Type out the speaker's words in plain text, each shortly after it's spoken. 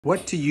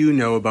What do you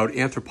know about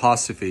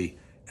anthroposophy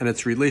and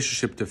its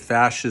relationship to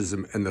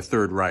fascism and the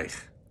Third Reich?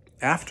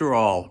 After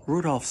all,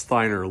 Rudolf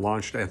Steiner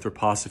launched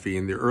anthroposophy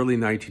in the early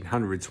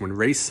 1900s when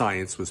race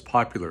science was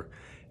popular,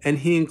 and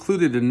he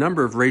included a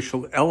number of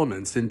racial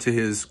elements into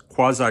his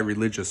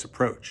quasi-religious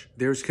approach.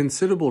 There's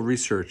considerable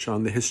research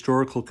on the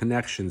historical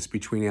connections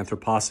between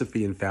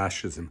anthroposophy and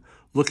fascism,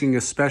 looking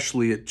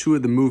especially at two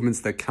of the movements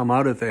that come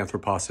out of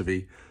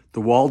anthroposophy, the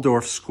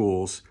Waldorf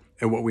schools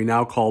and what we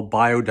now call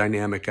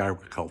biodynamic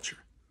agriculture.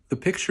 The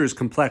picture is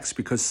complex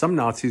because some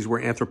Nazis were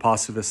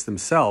anthroposophists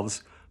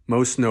themselves,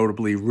 most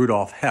notably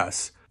Rudolf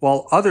Hess,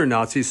 while other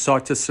Nazis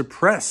sought to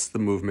suppress the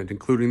movement,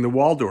 including the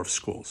Waldorf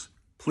schools.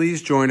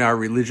 Please join our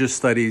Religious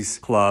Studies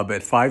Club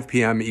at 5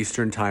 p.m.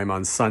 Eastern Time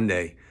on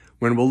Sunday,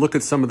 when we'll look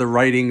at some of the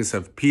writings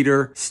of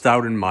Peter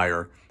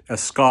Staudenmeier, a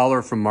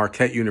scholar from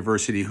Marquette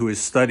University who has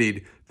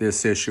studied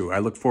this issue. I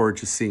look forward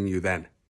to seeing you then.